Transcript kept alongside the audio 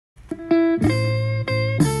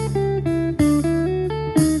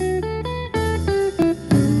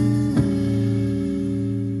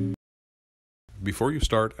Before you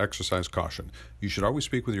start, exercise caution. You should always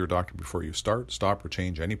speak with your doctor before you start, stop, or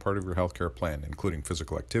change any part of your healthcare plan, including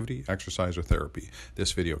physical activity, exercise, or therapy.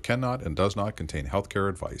 This video cannot and does not contain healthcare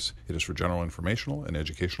advice. It is for general informational and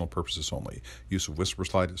educational purposes only. Use of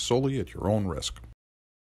WhisperSLYDE is solely at your own risk.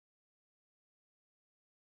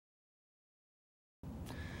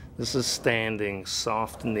 This is standing,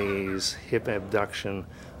 soft knees, hip abduction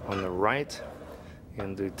on the right. You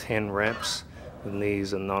can do 10 reps. The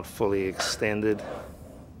knees are not fully extended.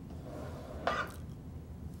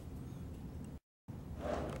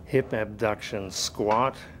 Hip abduction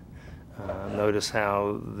squat. Notice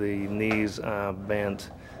how the knees are bent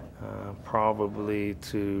probably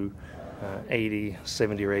to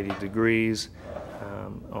 70 or 80 degrees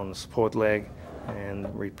on the support leg,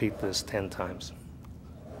 and repeat this 10 times.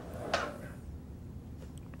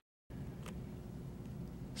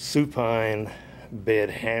 Supine bed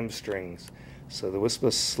hamstrings. So the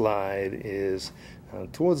WhisperSLYDE is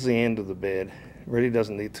towards the end of the bed. It really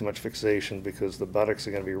doesn't need too much fixation because the buttocks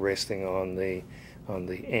are going to be resting on the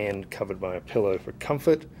end, covered by a pillow for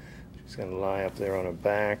comfort. She's going to lie up there on her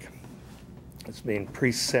back. It's being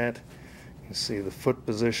preset. You can see the foot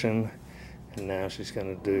position, and now she's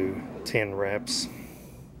going to do 10 reps.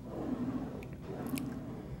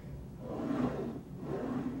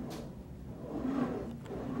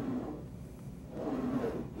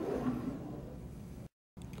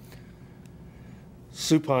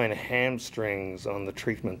 Supine hamstrings on the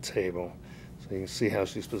treatment table. So you can see how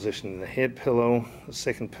she's positioned in the head pillow. The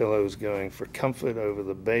second pillow is going for comfort over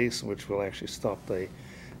the base, which will actually stop the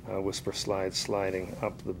WhisperSLYDE sliding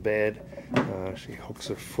up the bed. She hooks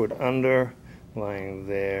her foot under, lying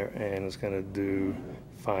there, and is going to do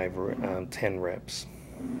 10 reps.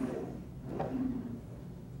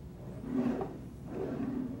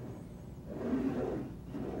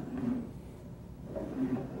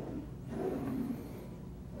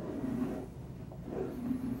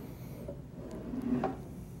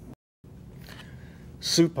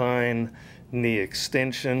 Supine knee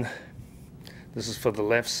extension. This is for the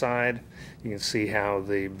left side. You can see how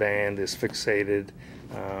the band is fixated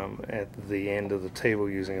at the end of the table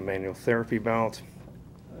using a manual therapy belt.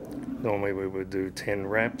 Normally we would do 10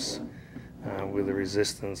 reps with the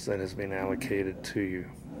resistance that has been allocated to you.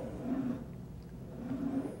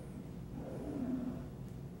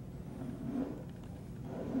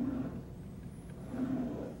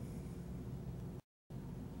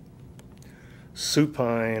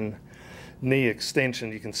 Supine knee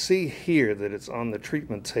extension. You can see here that it's on the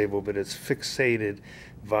treatment table, but it's fixated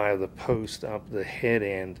via the post up the head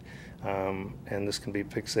end, and this can be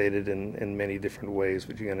fixated in many different ways,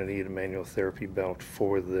 but you're going to need a manual therapy belt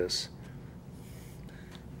for this.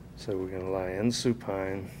 So we're going to lie in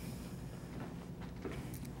supine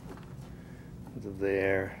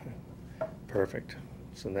there. Perfect.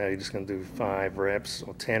 So now you're just going to do 5 reps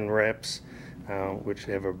or 10 reps,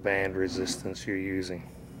 whichever band resistance you're using.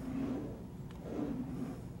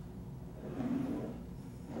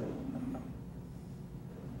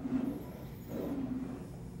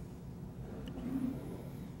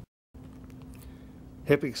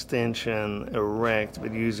 Hip extension erect,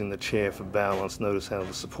 but using the chair for balance. Notice how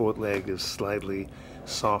the support leg is slightly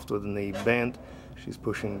soft with the knee bent. She's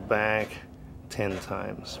pushing back 10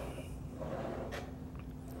 times.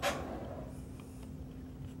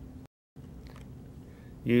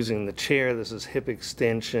 Using the chair, this is hip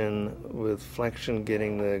extension with flexion,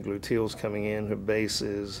 getting the gluteals coming in. Her base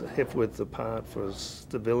is hip width apart for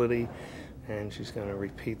stability, and she's going to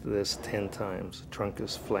repeat this 10 times. Trunk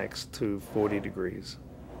is flexed to 40 degrees.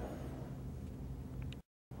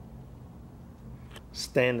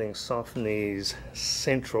 Standing soft knees,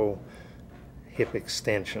 central hip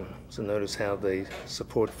extension. So notice how the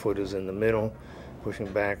support foot is in the middle,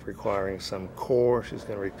 pushing back, requiring some core. She's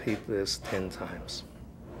going to repeat this 10 times.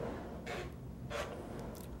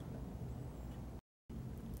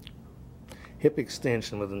 Hip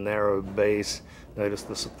extension with a narrow base. Notice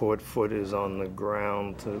the support foot is on the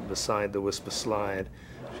ground beside the WhisperSLYDE.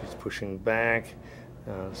 She's pushing back,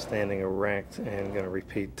 standing erect, and going to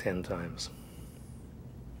repeat 10 times.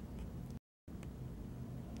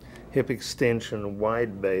 Hip extension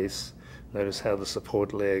wide base. Notice how the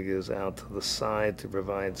support leg is out to the side to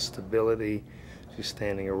provide stability. She's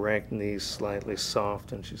standing erect, knees slightly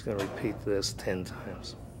soft, and she's going to repeat this 10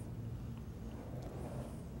 times.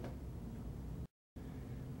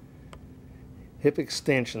 Hip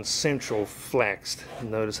extension central flexed.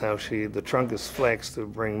 Notice how the trunk is flexed to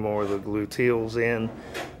bring more of the gluteals in.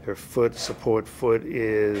 Her support foot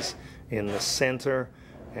is in the center,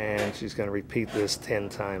 and she's going to repeat this 10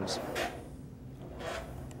 times.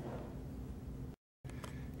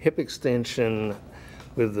 hip extension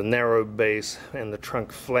with the narrow base and the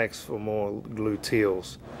trunk flex for more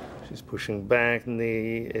gluteals. She's pushing back,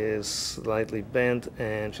 knee is slightly bent,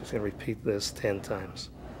 and she's going to repeat this 10 times.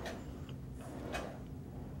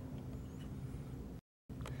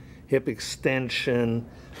 Hip extension,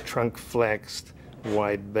 trunk flexed,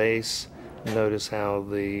 wide base. Notice how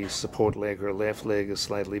the support leg, her left leg, is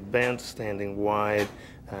slightly bent, standing wide,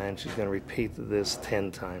 and she's going to repeat this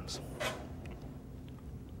 10 times.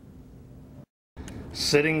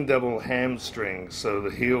 Sitting double hamstrings, so the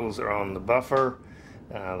heels are on the buffer,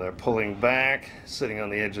 they're pulling back, sitting on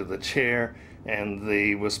the edge of the chair, and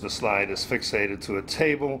the WhisperSLYDE is fixated to a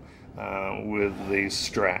table with the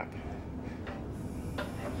strap.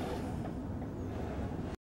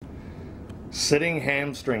 Sitting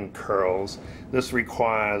hamstring curls, this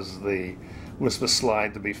requires the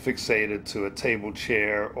WhisperSLYDE to be fixated to a table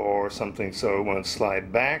chair or something so it won't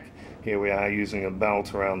slide back. Here we are using a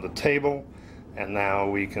belt around the table, and now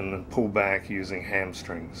we can pull back using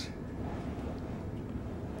hamstrings.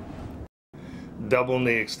 Double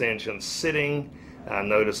knee extension sitting.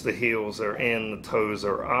 Notice the heels are in, the toes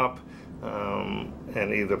are up,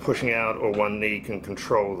 and either pushing out or one knee can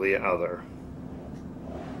control the other.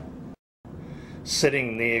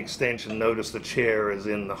 Sitting knee extension, notice the chair is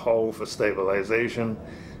in the hole for stabilization,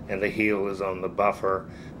 and the heel is on the buffer,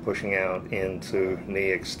 pushing out into knee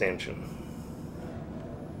extension.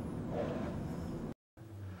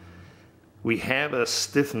 We have a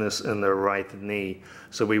stiffness in the right knee,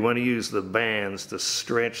 so we want to use the bands to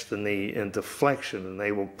stretch the knee into flexion, and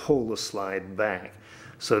they will pull the slide back.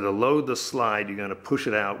 So to load the slide, you're going to push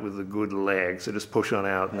it out with the good leg. So just push on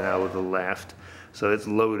out now with the left. So it's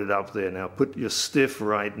loaded up there. Now put your stiff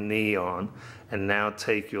right knee on, and now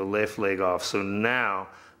take your left leg off. So now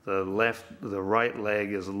the right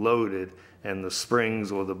leg is loaded, and the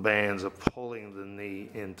springs or the bands are pulling the knee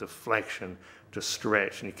into flexion to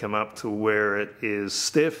stretch. And you come up to where it is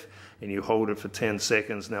stiff, and you hold it for 10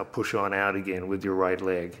 seconds. Now push on out again with your right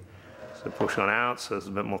leg. So push on out so it's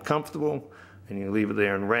a bit more comfortable, and you leave it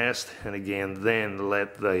there and rest. And again, then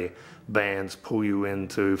let the bands pull you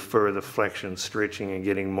into further flexion, stretching and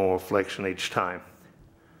getting more flexion each time.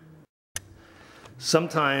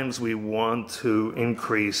 Sometimes we want to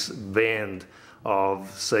increase bend of,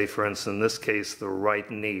 say for instance, in this case, the right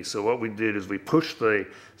knee. So what we did is we pushed the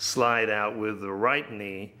slide out with the right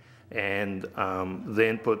knee, and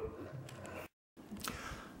then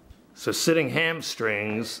so sitting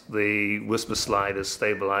hamstrings, the WhisperSLYDE is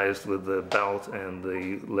stabilized with the belt and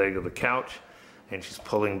the leg of the couch, and she's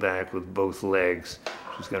pulling back with both legs.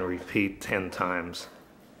 She's going to repeat 10 times.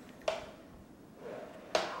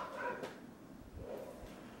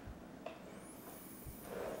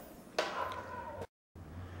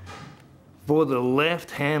 For the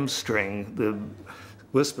left hamstring, the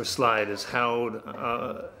WhisperSLYDE is held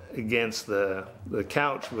against the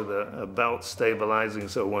couch with a belt stabilizing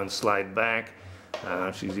so it won't slide back.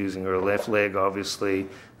 She's using her left leg, obviously,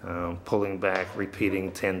 pulling back,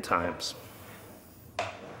 repeating 10 times.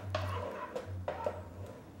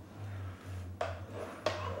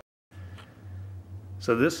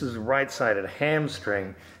 So this is right-sided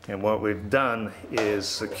hamstring, and what we've done is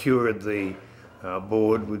secured the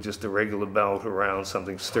board with just a regular belt around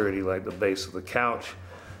something sturdy like the base of the couch.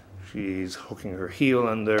 She's hooking her heel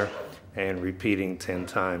under and repeating 10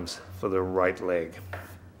 times for the right leg.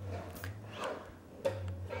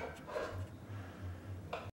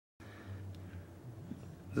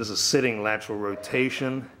 This is sitting lateral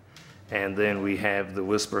rotation, and then we have the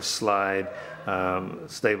WhisperSLYDE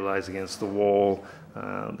stabilized against the wall.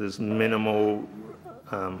 There's minimal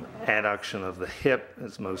adduction of the hip.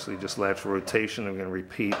 It's mostly just lateral rotation. I'm going to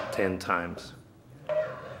repeat 10 times.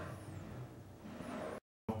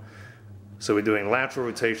 So we're doing lateral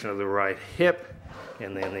rotation of the right hip,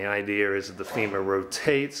 and then the idea is that the femur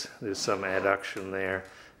rotates. There's some adduction there,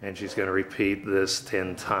 and she's going to repeat this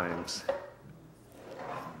 10 times.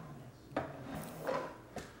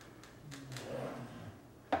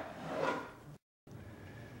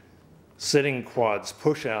 Sitting quads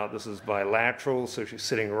push out, this is bilateral, so she's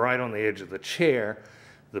sitting right on the edge of the chair.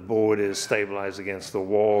 The board is stabilized against the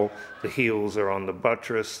wall. The heels are on the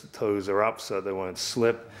buttress, the toes are up so they won't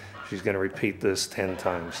slip. She's going to repeat this 10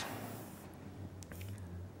 times.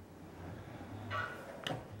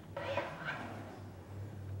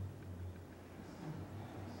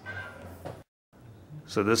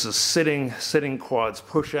 So this is sitting quads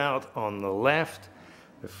push out on the left.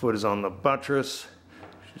 The foot is on the buttress.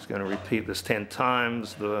 She's going to repeat this 10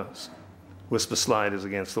 times. The WhisperSLYDE is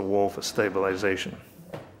against the wall for stabilization.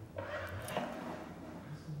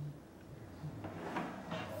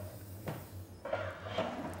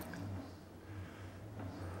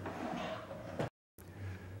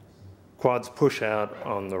 Quads push out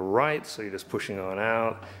on the right, so you're just pushing on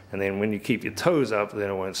out. And then when you keep your toes up,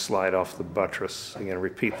 then it won't slide off the buttress. So you're going to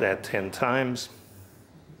repeat that 10 times.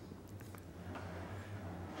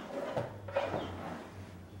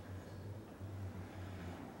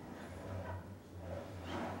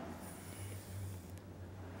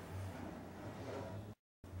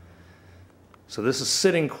 So this is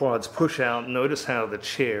sitting quads push out. Notice how the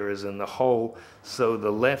chair is in the hole. So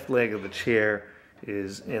the left leg of the chair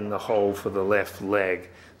is in the hole for the left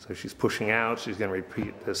leg. So she's pushing out. She's going to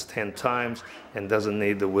repeat this 10 times and doesn't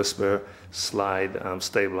need the WhisperSLYDE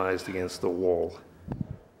stabilized against the wall.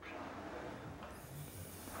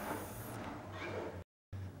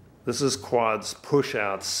 This is quads push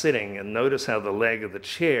out sitting, and notice how the leg of the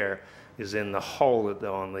chair is in the hole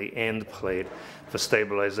on the end plate for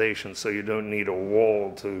stabilization, so you don't need a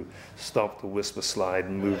wall to stop the WhisperSLYDE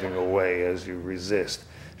moving away as you resist.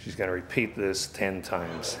 She's going to repeat this 10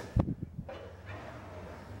 times.